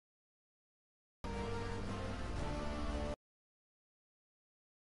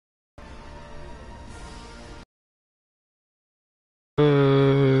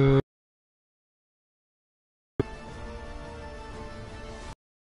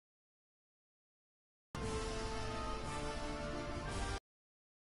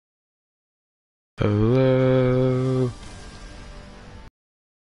Hello.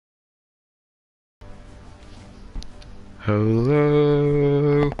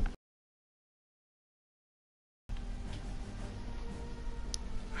 Hello.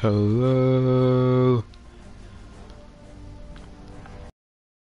 Hello.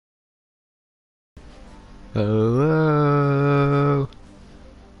 Hello.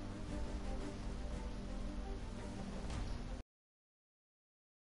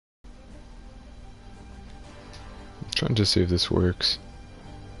 I'm trying to see if this works.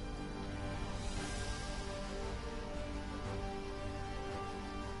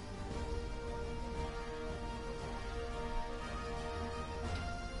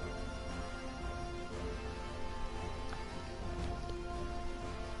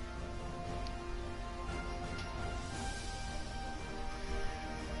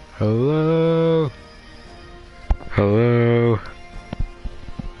 Hello? Hello?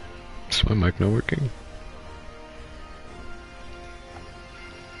 Is my mic not working?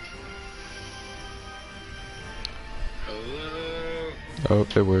 Hello? Oh,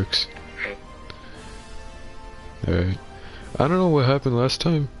 it works. Alright. I don't know what happened last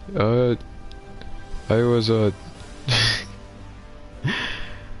time. I was,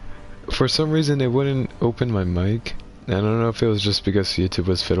 for some reason it wouldn't open my mic. I don't know if it was just because YouTube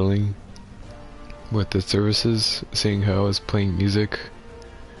was fiddling with the services, seeing how I was playing music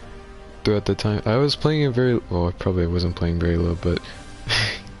throughout the time. I was playing it very well. I probably wasn't playing very low, but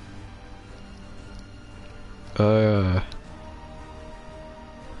I'm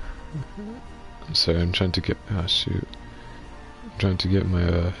sorry. I'm trying to get. Ah, shoot. I'm trying to get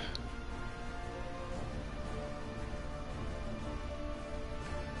my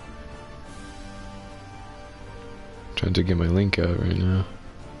trying to get my link out right now.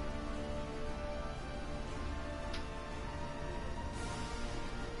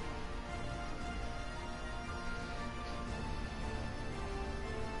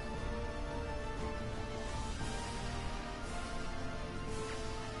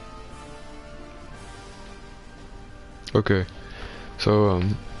 Okay, so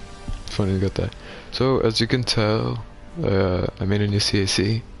funny you got that. So as you can tell, I made a new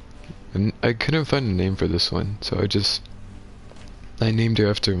CAC, and I couldn't find a name for this one, so I named it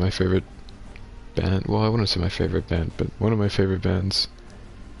after my favorite band. Well, I wouldn't say my favorite band, but one of my favorite bands,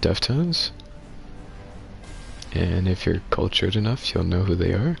 Deftones. And if you're cultured enough, you'll know who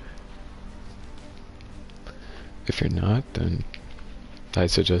they are. If you're not, then I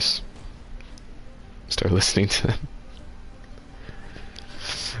suggest start listening to them.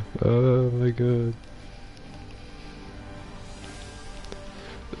 Oh my god.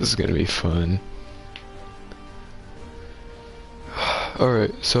 This is gonna be fun.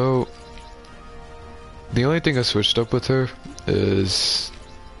 Alright, so the only thing I switched up with her is,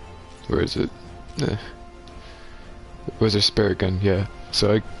 where is it? Was her spirit gun, yeah.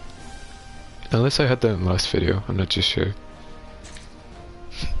 So unless I had that in the last video, I'm not too sure.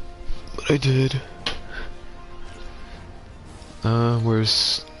 But I did.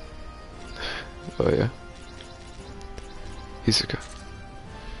 Where's, oh yeah, Hisoka.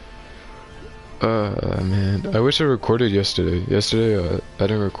 Man, I wish I recorded yesterday. Yesterday, I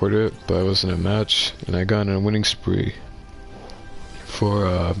didn't record it, but I was in a match, and I got on a winning spree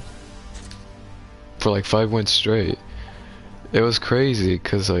for like 5 wins straight. It was crazy,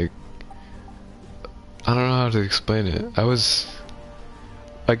 cause like, I don't know how to explain it. I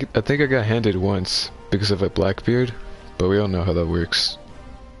think I got handed once because of a Blackbeard, but we all know how that works.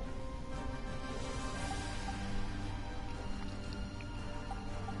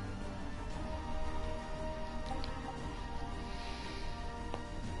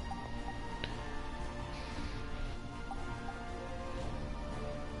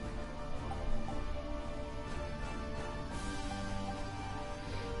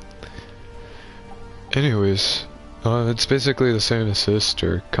 Anyways, it's basically the same assist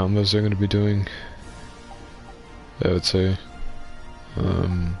or combos they're going to be doing, I would say.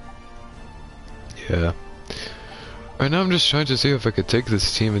 Yeah. Right now I'm just trying to see if I could take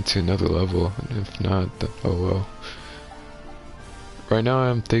this team into another level, and if not, then oh well. Right now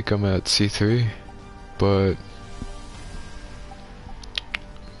I think I'm at C3, but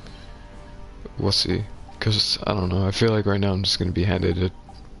we'll see. Cause I don't know, I feel like right now I'm just going to be handed a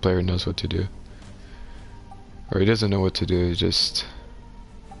player who knows what to do. Or he doesn't know what to do, he's just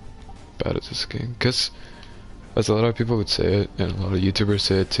bad at this game. Cause, as a lot of people would say it, and a lot of YouTubers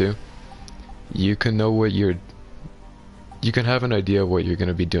say it too, you can know what you can have an idea of what you're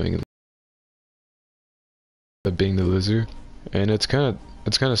gonna be doing being the loser, and it's kinda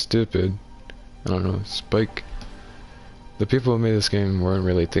stupid. I don't know, Spike the people who made this game weren't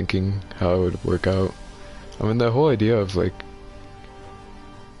really thinking how it would work out. I mean, the whole idea of like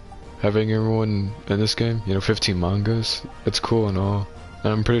having everyone in this game, you know, 15 mangas, it's cool and all.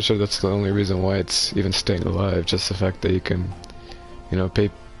 And I'm pretty sure that's the only reason why it's even staying alive, just the fact that you can, you know,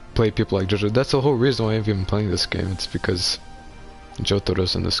 play people like JoJo. That's the whole reason why I'm even playing this game. It's because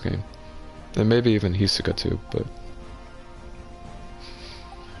Jotaro's in this game. And maybe even Hisoka too, but...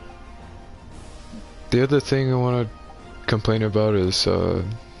 The other thing I want to complain about is, oh,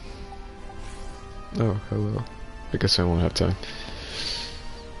 hello. I guess I won't have time.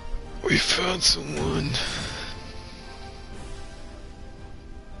 We found someone.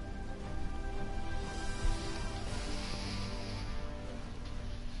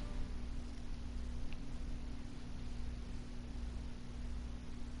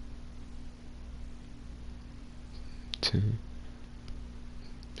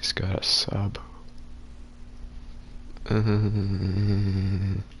 He's got a sub.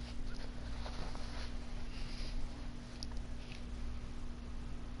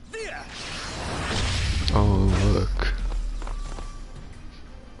 Oh, look.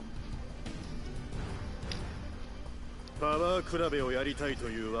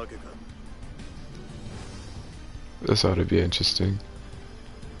 This ought to be interesting.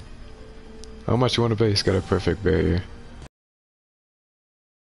 How much you want to bet he's got a perfect barrier?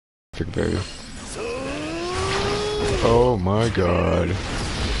 Perfect barrier. Oh my god.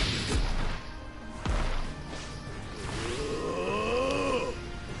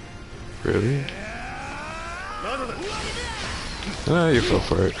 Really? Ah, you fell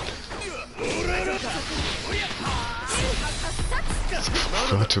for it.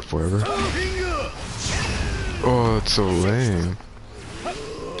 That took forever. Oh, it's so lame.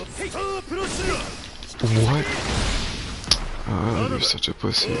 What? Oh, you're such a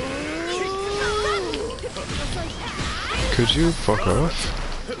pussy. Could you fuck off?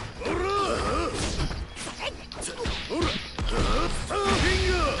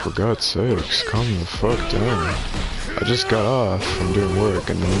 For God's sakes, calm the fuck down. I just got off from doing work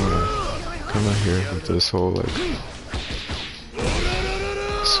and then I'm gonna come out here with this whole like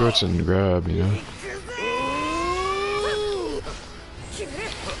switch and grab, you know?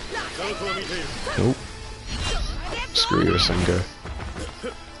 Nope. Screw you, some guy.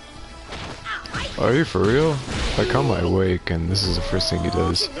 Are you for real? I come my wake and this is the first thing he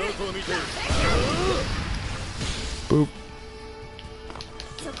does. Boop.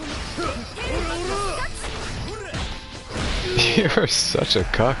 You're such a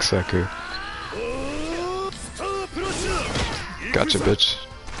cocksucker. Gotcha, bitch.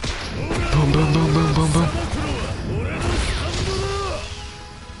 Boom, boom, boom, boom, boom, boom.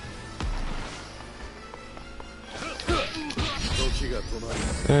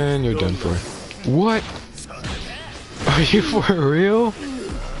 And you're done for. What? Are you for real?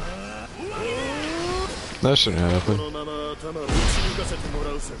 That shouldn't happen.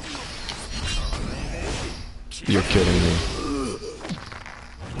 You're kidding me.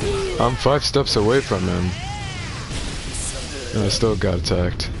 I'm 5 steps away from him. And I still got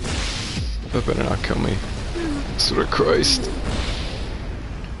attacked. That better not kill me. Swear to Christ.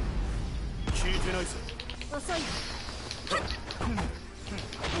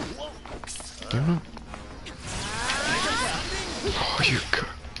 Oh, you could.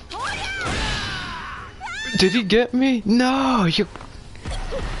 Did he get me? No, you.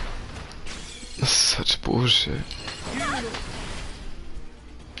 That's such bullshit.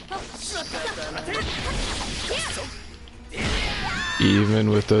 Even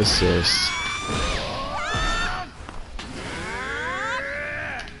with the assist.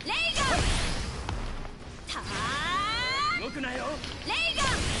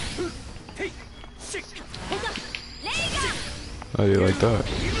 How do you like that?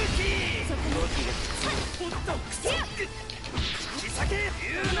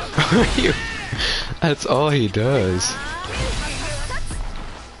 That's all he does.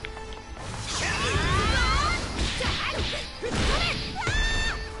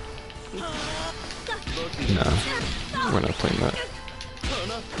 Nah, we're not playing that.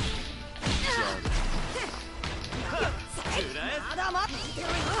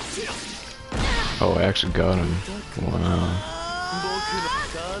 Oh, I actually got him. Wow.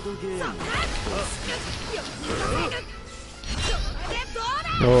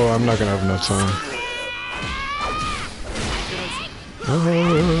 Oh, I'm not gonna have enough time.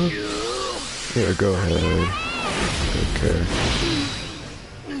 Oh, yeah, go ahead. Okay.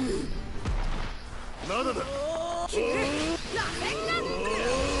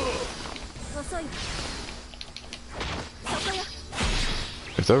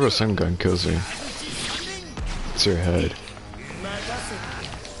 If that Rasengan kills you, it's your head.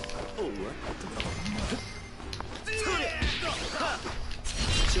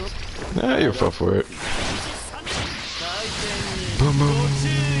 Ah, you fell for it. Boom, boom.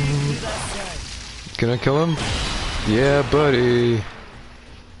 Can I kill him? Yeah, buddy.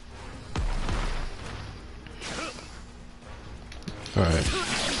 Alright.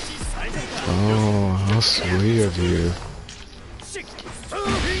 Oh, how sweet of you.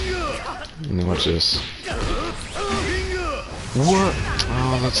 And then watch this. What?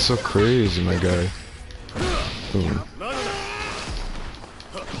 Oh, that's so crazy, my guy. Boom.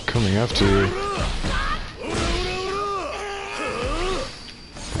 Coming after you.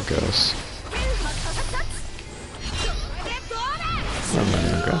 I guess. Oh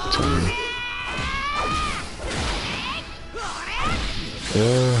man, I got time.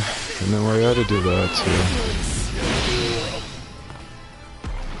 Yeah, and then we had to do that too.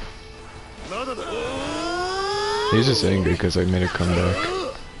 He's just angry because I made a comeback.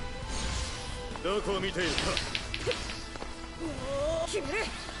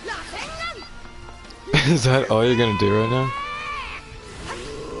 Is that all you're gonna do right now?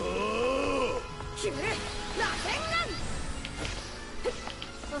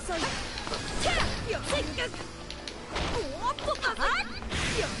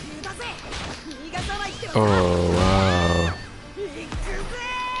 Oh wow.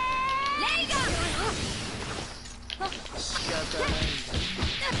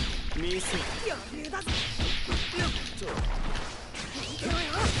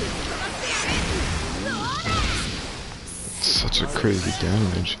 Such a crazy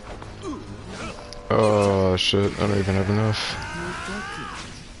damage. Oh shit, I don't even have enough.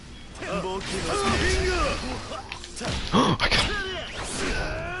 Oh, I got it.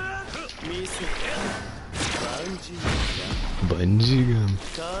 Bungee gun.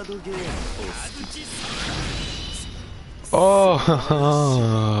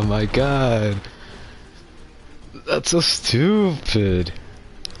 Oh my god. That's so stupid.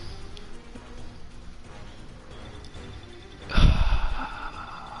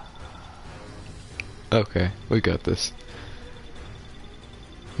 Okay, we got this.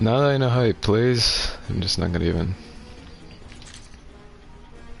 Now that I know how he plays, I'm just not gonna even.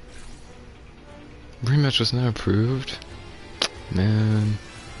 Rematch was not approved? Man.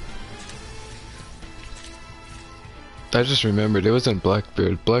 I just remembered, it wasn't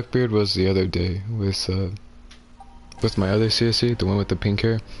Blackbeard. Blackbeard was the other day with my other CSC, the one with the pink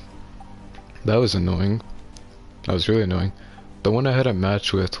hair. That was annoying. That was really annoying. The one I had a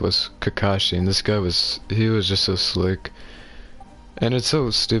match with was Kakashi, and this guy he was just so slick. And it's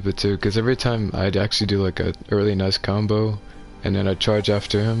so stupid too, because every time I'd actually do like a really nice combo, and then I'd charge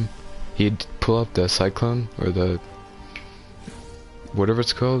after him, he'd pull up the Cyclone, or the... whatever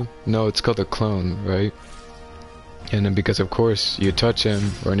it's called? No, it's called the Clone, right? And then because of course, you touch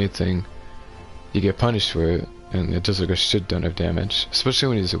him or anything, you get punished for it, and it does like a shit ton of damage. Especially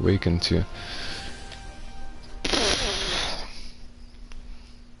when he's awakened too.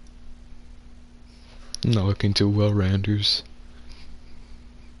 Not looking too well, Randers.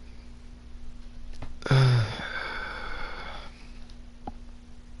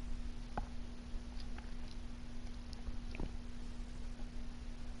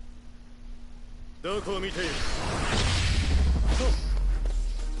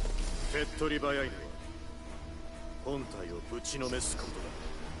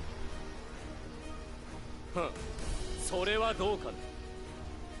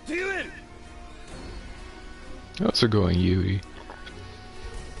 Also going Yui.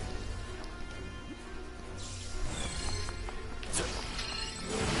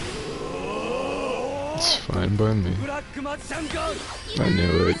 It's fine by me. I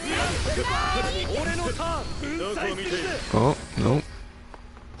knew it. Oh, no.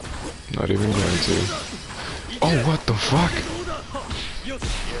 Not even going to. Oh, what the fuck?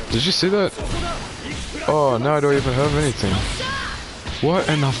 Did you see that? Oh, now I don't even have anything. What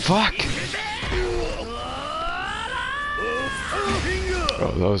in the fuck?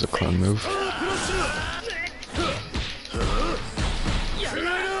 Oh, that was a clown move.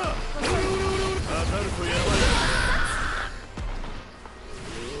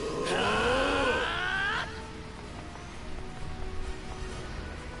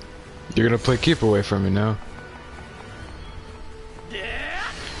 You're gonna play keep away from me now.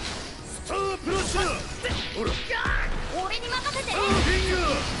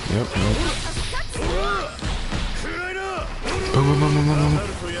 Yep, nope. Boom, boom, boom, boom, boom, boom.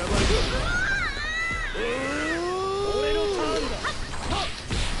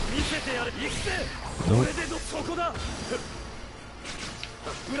 Nope.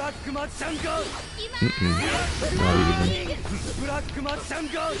 Not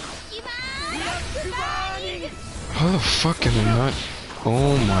even. How the fuck can I not?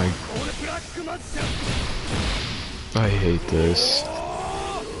 Oh my. I hate this.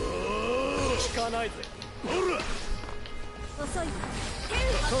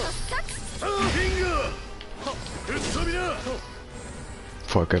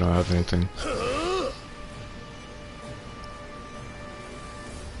 Fuck, I don't have anything.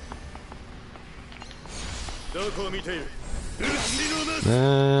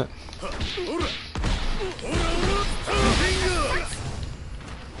 Nah.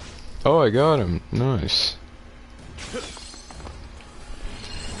 Oh, I got him. Nice.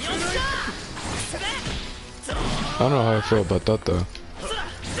 I don't know how I feel about that though.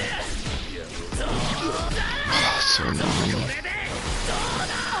 So annoying.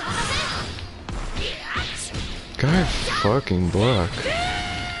 Guy fucking block.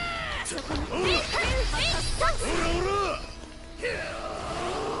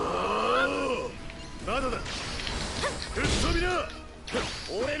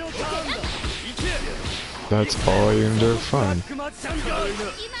 That's all you can do? Fine.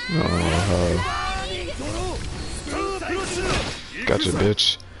 Oh, gotcha,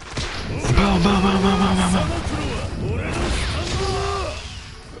 bitch. Boom, boom, boom, boom, boom, boom, boom.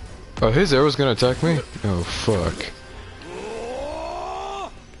 Oh, his arrow's gonna attack me? Oh, fuck.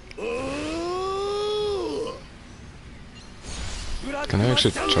 Can I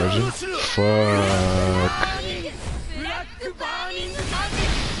actually charge him? Fuck.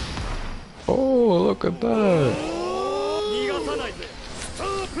 Oh, look at that.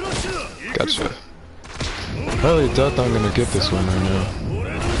 Gotcha. I highly doubt I'm gonna get this one right now.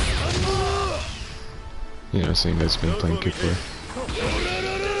 You know, seeing that's been playing kick play.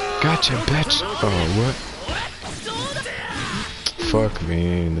 Gotcha, bitch! Oh, what? Fuck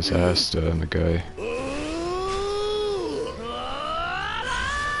me and this Asta and the guy.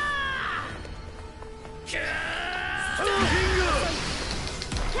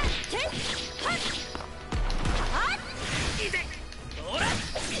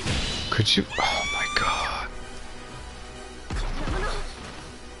 Could you? Oh my god.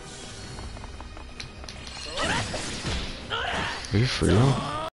 Are you for real?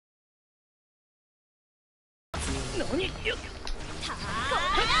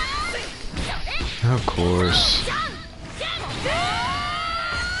 Of course.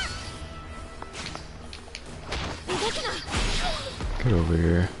 Get over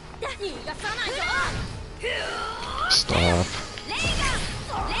here. Stop.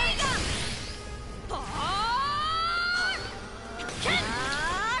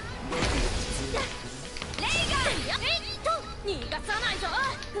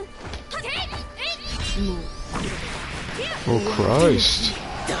 Oh Christ.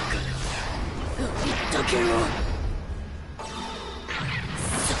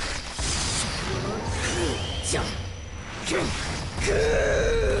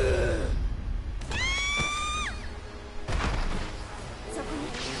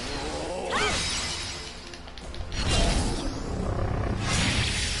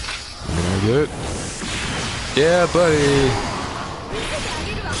 Can I get it? Yeah, buddy.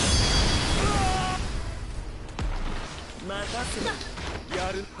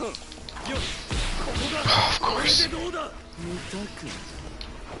 Oh, of course.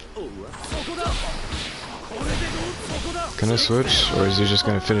 Can I switch, or is he just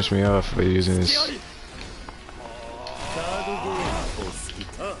gonna finish me off by using his?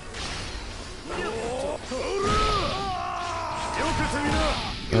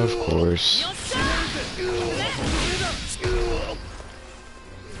 Of course.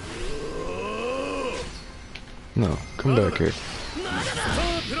 No, come back here.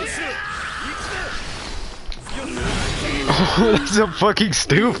 Oh, that's so fucking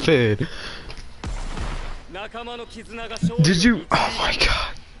stupid. Did you? Oh my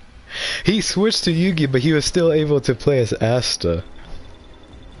god. He switched to Yugi, but he was still able to play as Asta.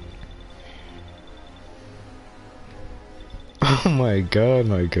 Oh my god,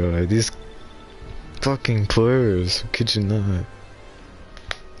 my god. These fucking players. Could you not?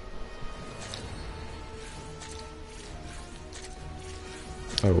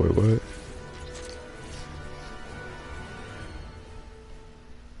 Oh wait, what?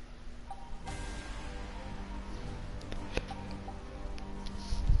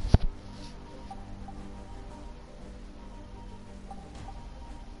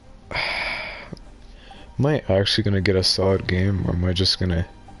 Am I actually gonna get a solid game, or am I just gonna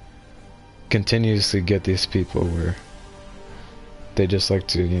continuously get these people where they just like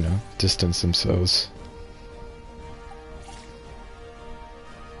to, you know, distance themselves?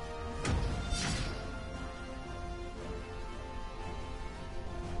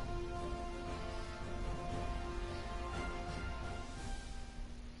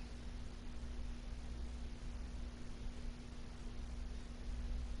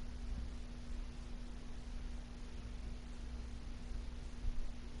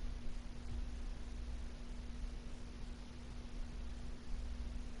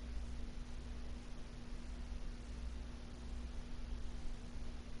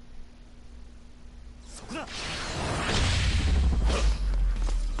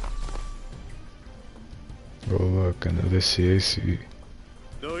 Oh look, another CAC.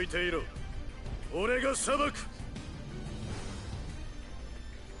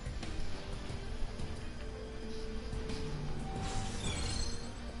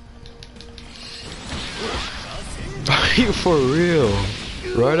 Are you for real?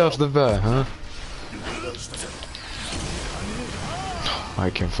 Right off the bat, huh? I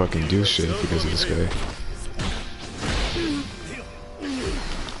can't fucking do shit because of this guy.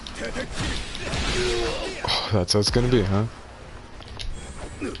 Oh, that's how it's gonna be, huh?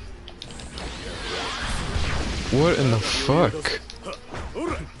 What in the fuck?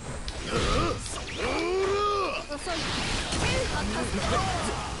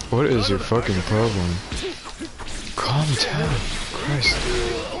 What is your fucking problem? Calm down, Christ.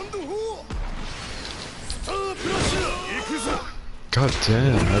 God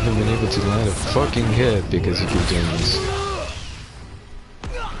damn, I haven't been able to land a fucking hit because you keep doing this.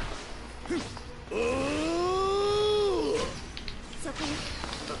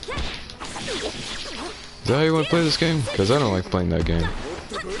 Is that how you want to play this game? Because I don't like playing that game.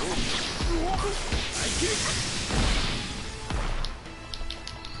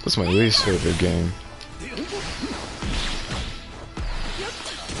 That's my least favorite game.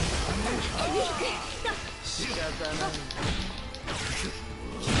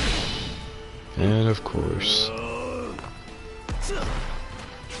 And of course.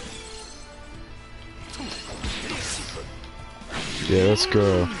 Yeah, let's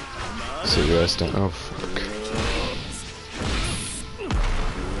go. So the rest don't. Oh fuck.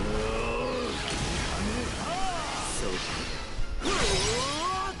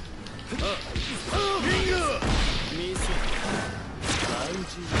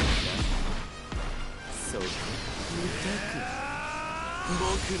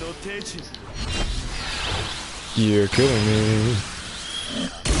 You're kidding me.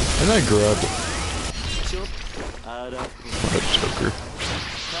 And I grabbed it. What a joker.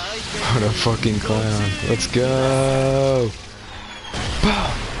 What a fucking clown. Let's go.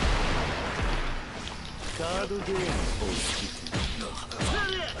 Bow.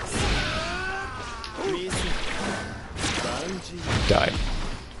 Die.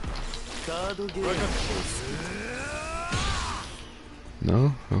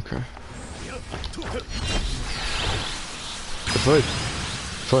 No? Okay.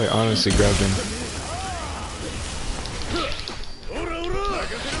 If I honestly grabbed him.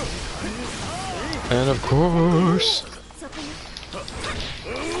 And of course.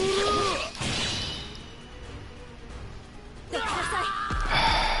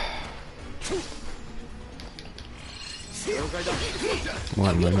 Why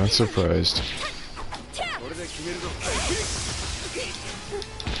am I not surprised?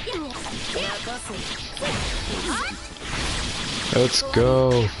 Let's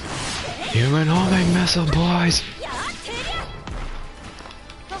go. Human homing missile, boys.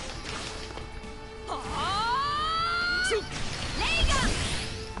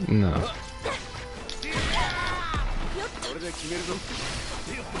 No.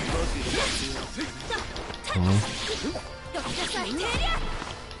 Huh?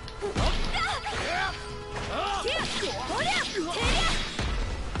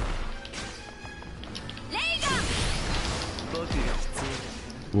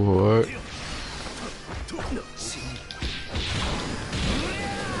 What?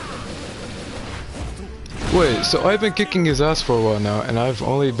 Wait, so I've been kicking his ass for a while now, and I've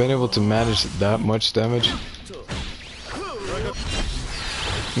only been able to manage that much damage?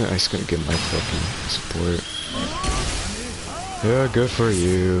 Yeah, he's gonna get my fucking support. Yeah, good for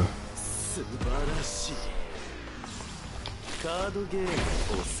you.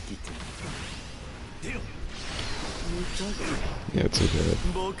 Yeah, it's okay.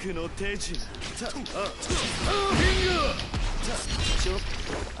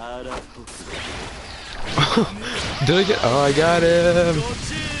 Did I get? Oh, I got him.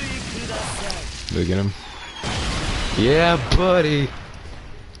 Did I get him? Yeah, buddy.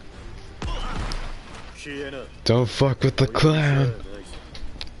 Don't fuck with the clown.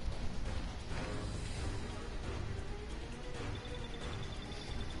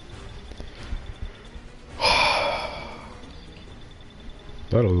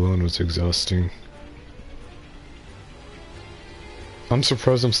 That alone was exhausting. I'm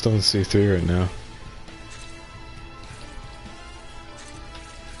surprised I'm still in C3 right now.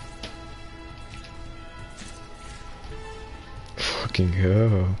 Fucking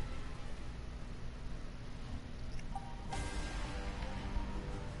hell.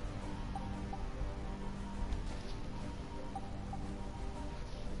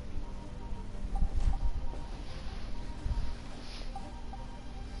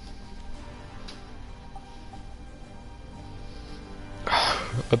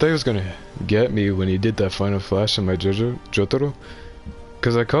 I thought he was gonna get me when he did that final flash on my Jotaro.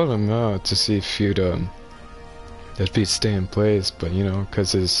 Cause I called him out to see if he'd stay in place, but you know,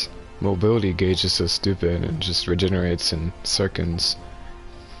 cause his mobility gauge is so stupid and just regenerates in seconds.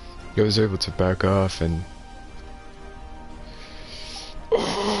 He was able to back off and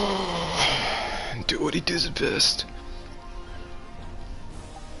do what he does best.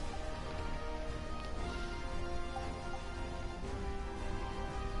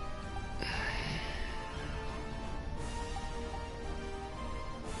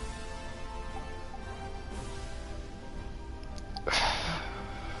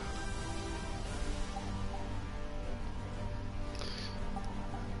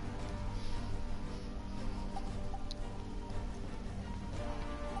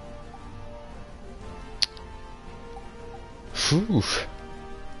 Oof.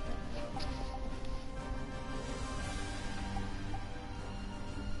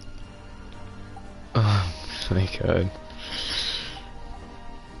 Oh my god.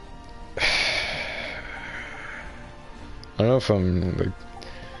 I don't know if I'm like,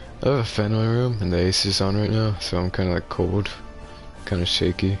 I have a fan in my room and the AC is on right now, so I'm kind of like cold, kind of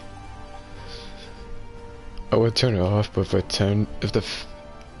shaky. I would turn it off, but if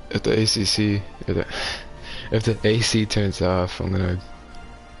the ACC, if the AC turns off, I'm gonna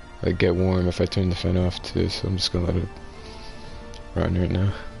like get warm if I turn the fan off too, so I'm just gonna let it run right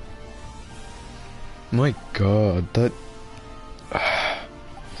now. My god, that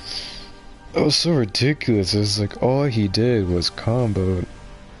was so ridiculous. It was like all he did was combo.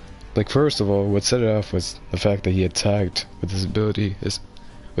 Like first of all, what set it off was the fact that he attacked with his ability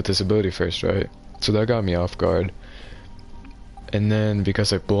first, right? So that got me off guard. And then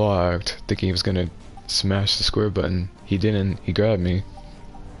because I blocked, thinking he was gonna smash the square button, he didn't. He grabbed me.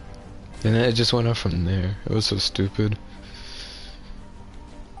 And then it just went up from there. It was so stupid.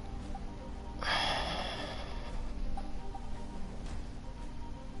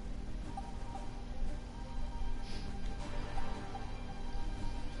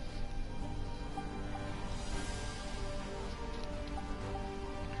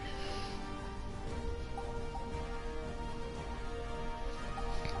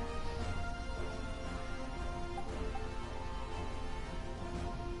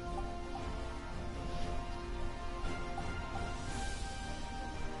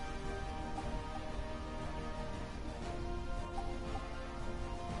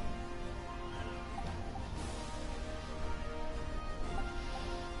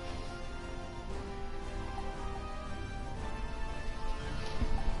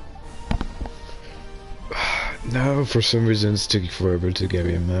 Now, for some reason, it's taking forever to get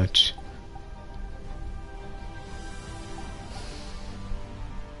me a match.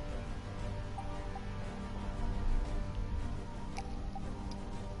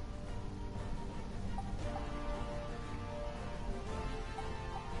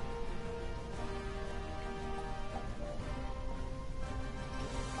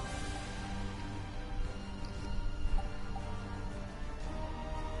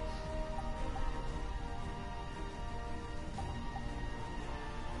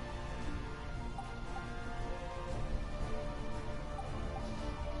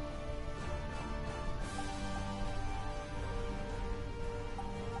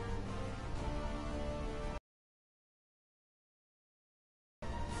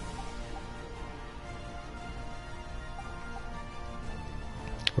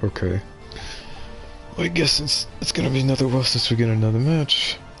 Okay. Well, I guess it's gonna be another while since we get another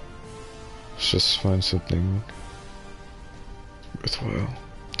match. Let's just find something worthwhile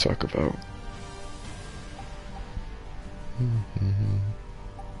to talk about.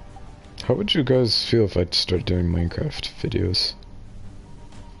 How would you guys feel if I start doing Minecraft videos?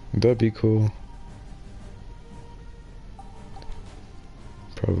 Would that be cool?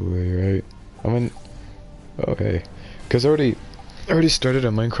 Probably, right? I mean, okay, because I already started a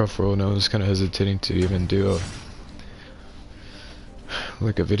Minecraft world and I was kind of hesitating to even do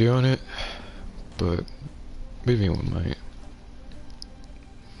like a video on it, but maybe one might.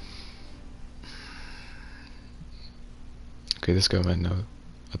 Okay, this guy might know.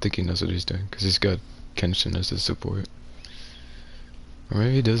 I think he knows what he's doing because he's got Kenshin as his support. Or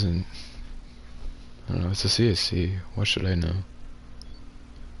maybe he doesn't. I don't know, it's a CSC. What should I know?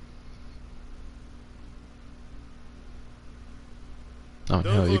 Oh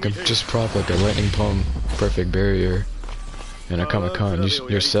no, you can just prop like a lightning palm perfect barrier and a Comic-Con.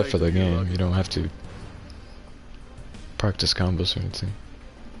 You're set for the game. You don't have to practice combos or anything.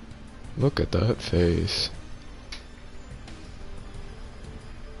 Look at that face.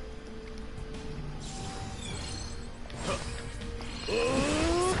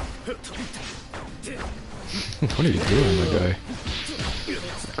 What are you doing, my guy?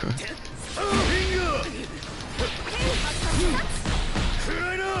 Okay.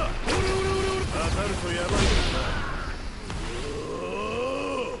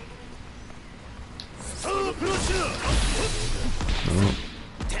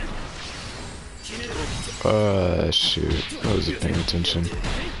 Shoot. I wasn't paying attention.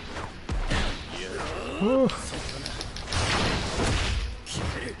 Oh.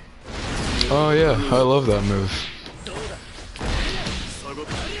 Oh yeah, I love that move.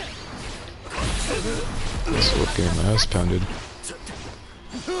 This wolf getting my ass pounded.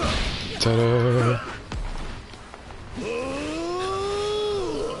 Ta-da!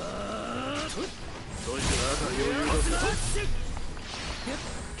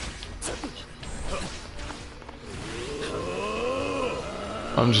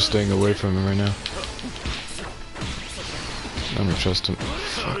 I'm just staying away from him right now. I don't trust him.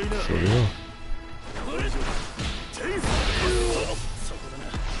 Fuck, for real.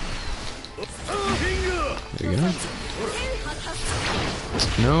 There you go.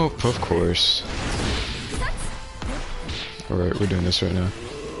 Nope, of course. Alright, we're doing this right now.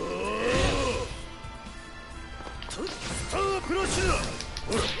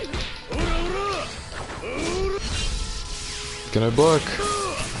 Can I block?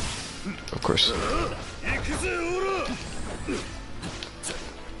 Of course.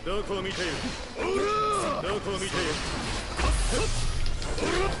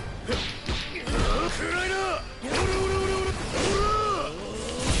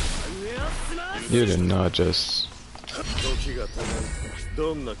 You did not just...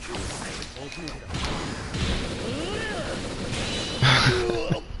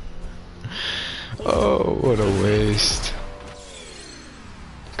 Oh, what a waste.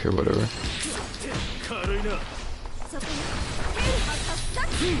 Okay, whatever.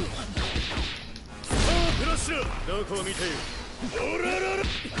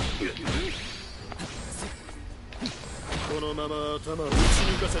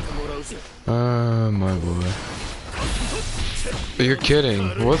 My boy. You're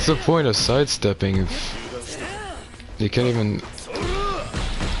kidding. What's the point of sidestepping if you can't even...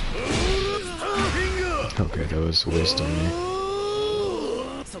 Okay, that was a waste on me.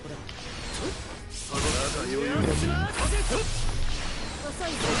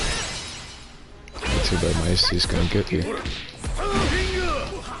 Too bad my AC's gonna get you.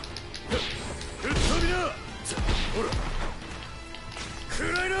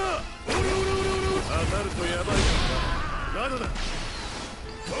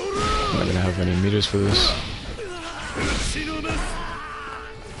 I'm not gonna have any meters for this.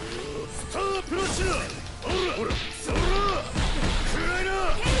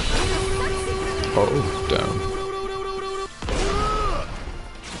 Oh, down.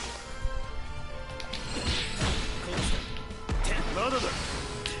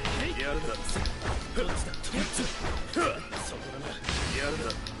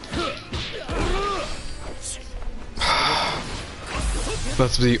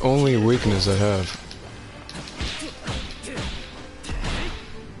 That's the only weakness I have.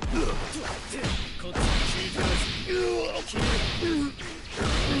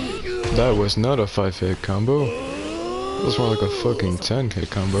 That was not a 5-hit combo. That was more like a fucking 10-hit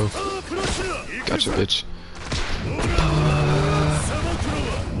combo. Gotcha, bitch.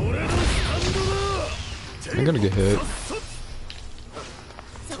 I'm gonna get hit.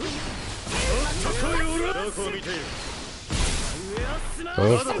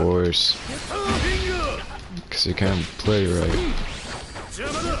 Of course. Because you can't play right.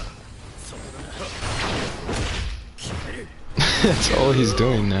 That's all he's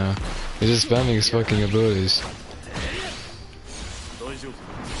doing now. He's just spamming his fucking abilities.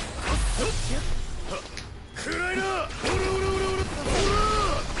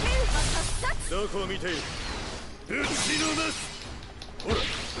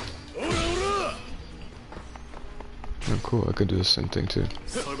 Oh cool, I could do the same thing too.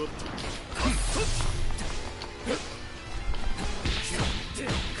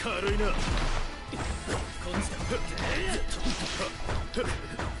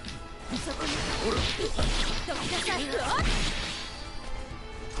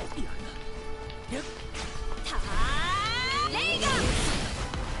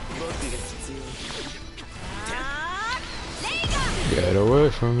 Get away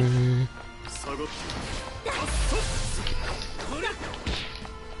from me.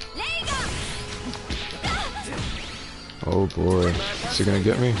 Oh boy, is he gonna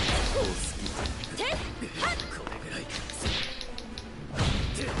get me?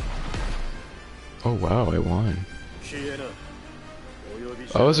 Oh wow, I won.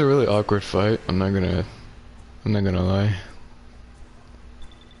 That was a really awkward fight, I'm not gonna I'm not gonna lie.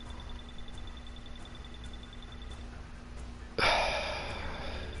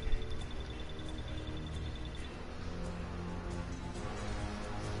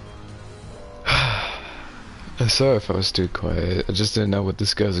 I'm sorry if I was too quiet. I just didn't know what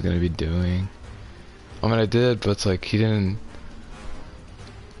this guy was gonna be doing. I mean, I did, but it's like he didn't.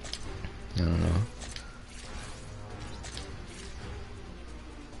 I don't know.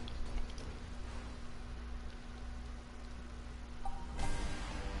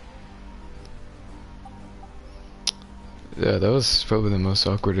 Yeah, that was probably the most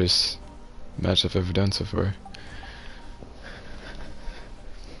awkwardest match I've ever done so far.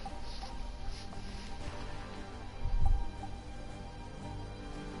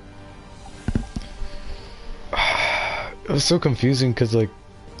 It was so confusing because, like,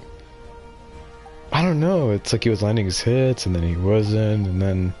 I don't know, it's like he was landing his hits and then he wasn't, and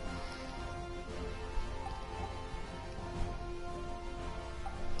then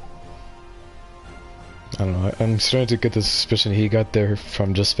I don't know, I'm starting to get the suspicion he got there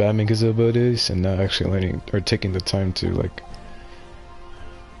from just spamming his abilities and not actually learning or taking the time to, like,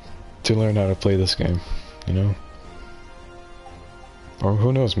 to learn how to play this game, you know? Or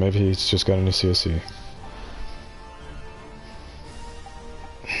who knows, maybe he's just got into CSC.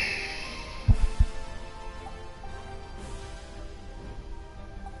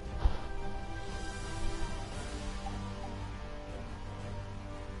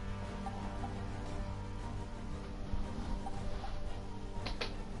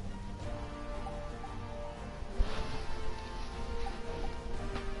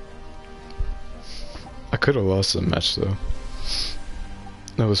 I could have lost the match though.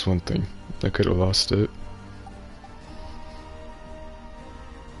 That was one thing. I could have lost it.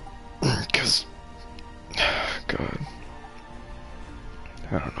 Cause God.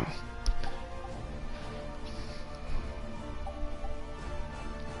 I don't know.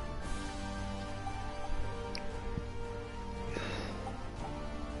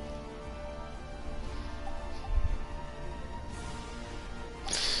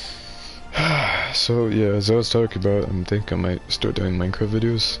 So yeah, as I was talking about, I think I might start doing Minecraft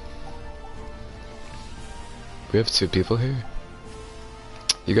videos. We have 2 people here.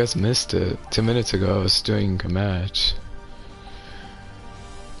 You guys missed it. 2 minutes ago I was doing a match.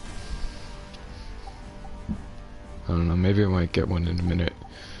 I don't know, maybe I might get one in a minute.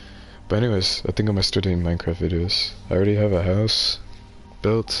 But anyways, I think I might start doing Minecraft videos. I already have a house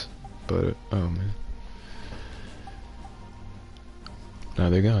built, but oh man.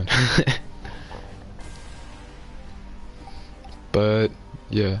 Now they're gone. But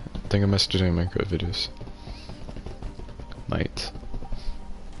yeah, I think I might start doing Minecraft videos. Might.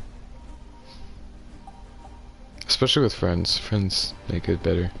 Especially with friends. Friends make it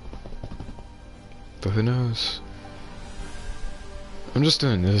better. But who knows? I'm just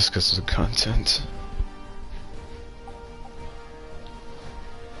doing this because of the content.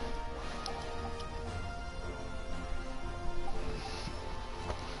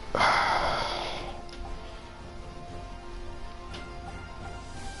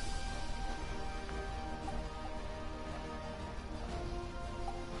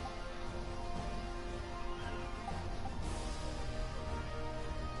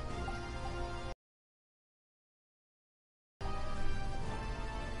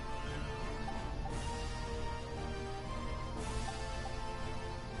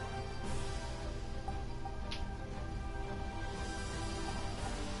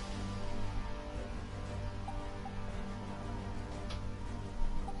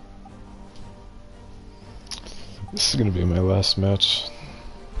 This is gonna be my last match.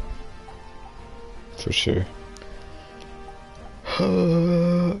 For sure.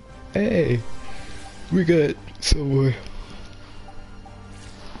 Hey! We got Subway.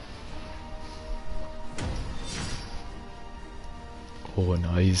 Oh, an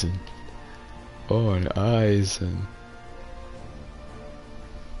Eisen. Oh, an Eisen.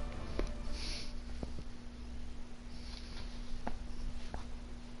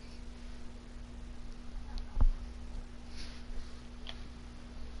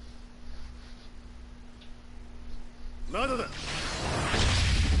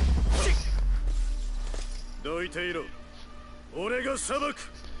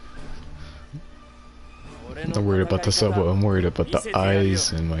 I'm not worried about the Subway, I'm worried about the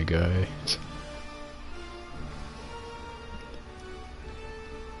Eisen, my guy.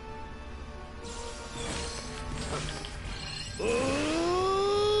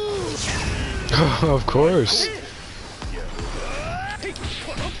 Of course.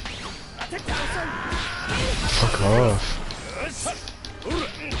 Fuck off.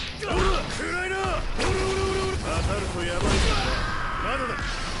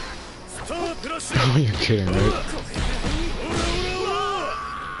 Oh, you're kidding, right?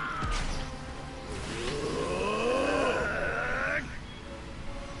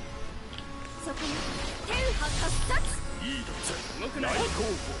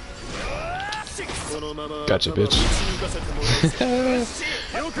 Gotcha, bitch.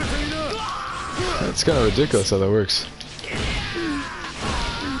 That's kind of ridiculous how that works.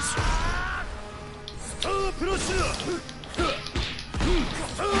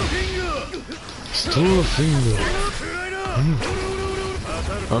 Still a finger.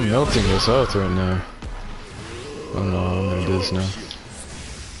 I'm melting his health right now. Oh no, I'm gonna do this now.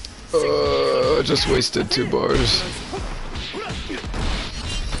 I just wasted 2 bars.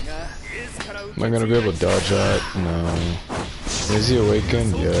 Am I gonna be able to dodge that? No. Is he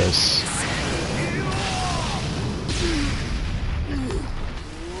awakened? Yes.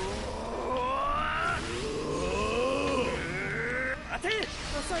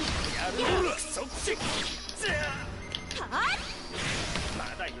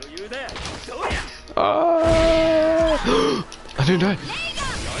 I didn't die.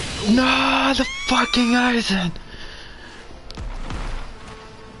 No, the fucking Aizen.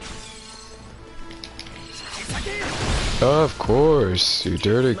 Of course, you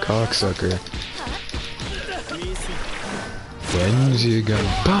dirty cocksucker. Genji gun.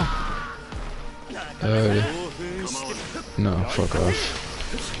 Boom. No, fuck off.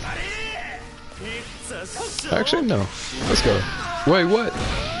 Actually, no. Let's go. Wait, what?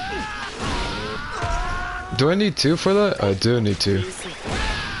 Do I need 2 for that? I do need 2.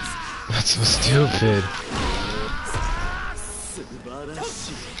 That's so stupid.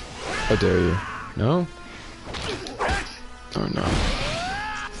 How dare you? No? Or no?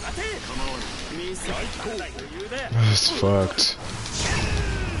 It's fucked.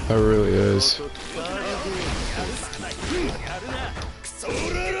 That really is.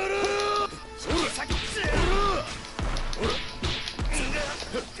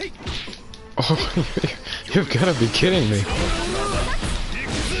 Oh, you've gotta be kidding me.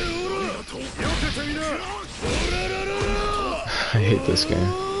 I hate this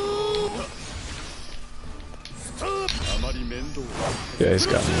game. Yeah, he's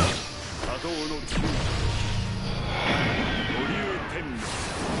got me.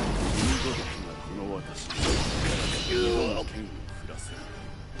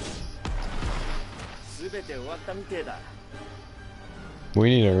 We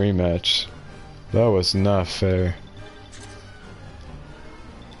need a rematch. That was not fair.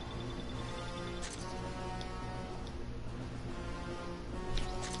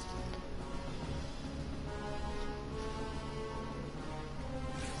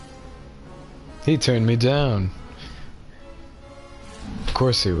 He turned me down. Of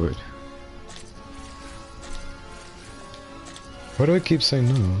course he would. Why do I keep saying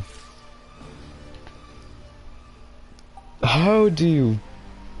no? How do you...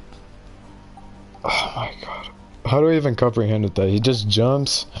 Oh my god. How do I even comprehend with that? He just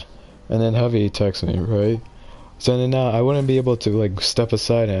jumps and then heavy attacks me, right? So then now I wouldn't be able to like step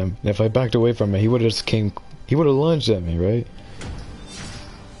aside him. And if I backed away from him, he would have just came... He would have lunged at me, right?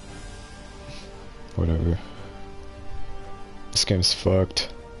 Whatever. This game's fucked.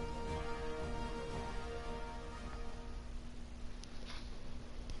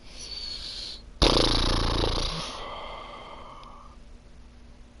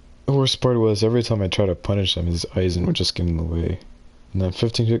 The worst part was every time I tried to punish him, his Aizen would just get in the way. And then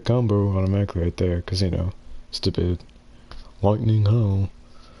 15-hit combo automatically right there, because you know, stupid. Lightning hell.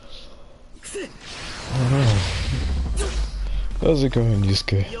 Oh no. How's it going,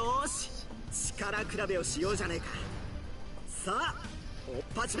 Yusuke?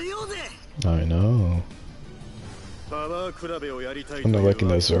 I know. I'm not liking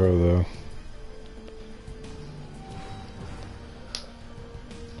that Zoro though.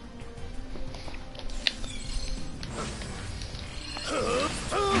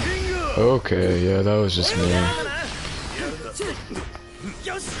 Okay, yeah, that was just me.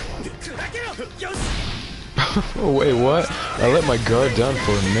 Oh wait, what? I let my guard down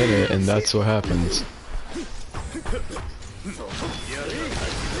for a minute and that's what happens.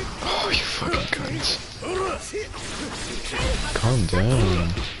 Oh, you fucking cunts. Calm down.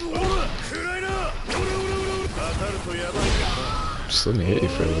 Just let me hit you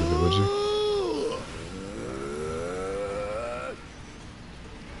for a little bit, would you?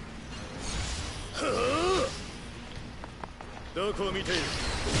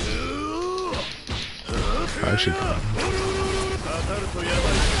 Actually,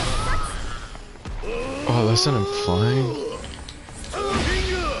 oh, that's not him flying.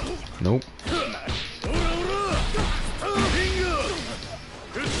 Nope.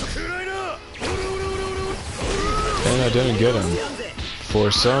 And I didn't get him. For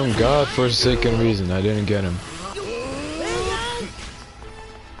some godforsaken reason, I didn't get him.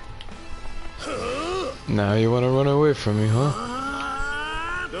 Now you wanna run away from me, huh?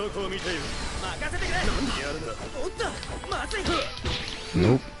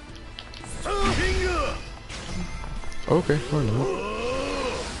 Nope. Okay, or not.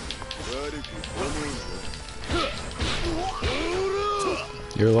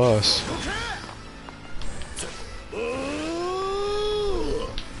 You're lost.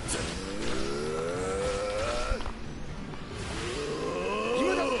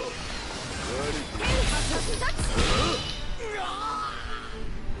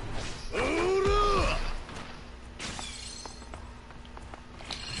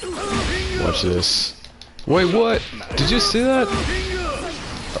 Watch this. Wait, what? Did you see that?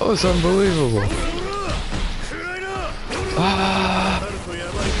 That was unbelievable. Ah!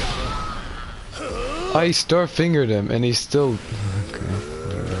 I star fingered him and he still. Okay.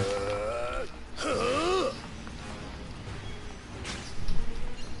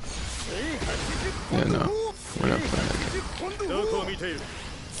 Yeah, no. We're not playing that game.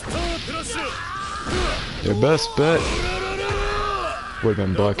 Your best bet would have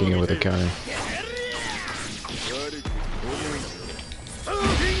been blocking it with a counter.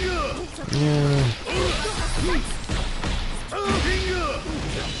 Yeah.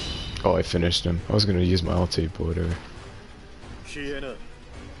 Oh, I finished him. I was gonna use my ulti, but whatever.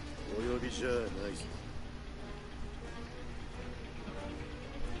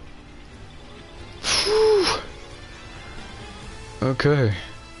 Okay.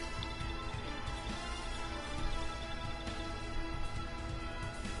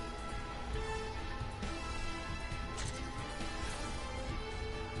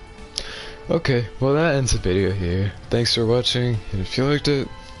 Okay, well that ends the video here. Thanks for watching, and if you liked it,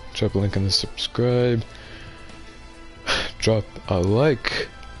 drop a link on the subscribe. Drop a like,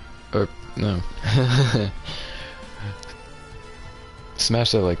 or no.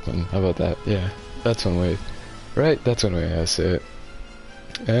 Smash that like button, how about that? Yeah, that's one way. Right, that's one way I say it.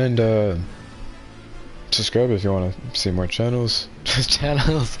 And subscribe if you want to see more channels.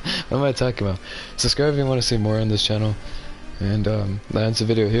 Channels? What am I talking about? Subscribe if you want to see more on this channel. And that ends the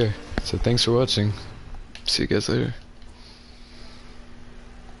video here. So thanks for watching. See you guys later.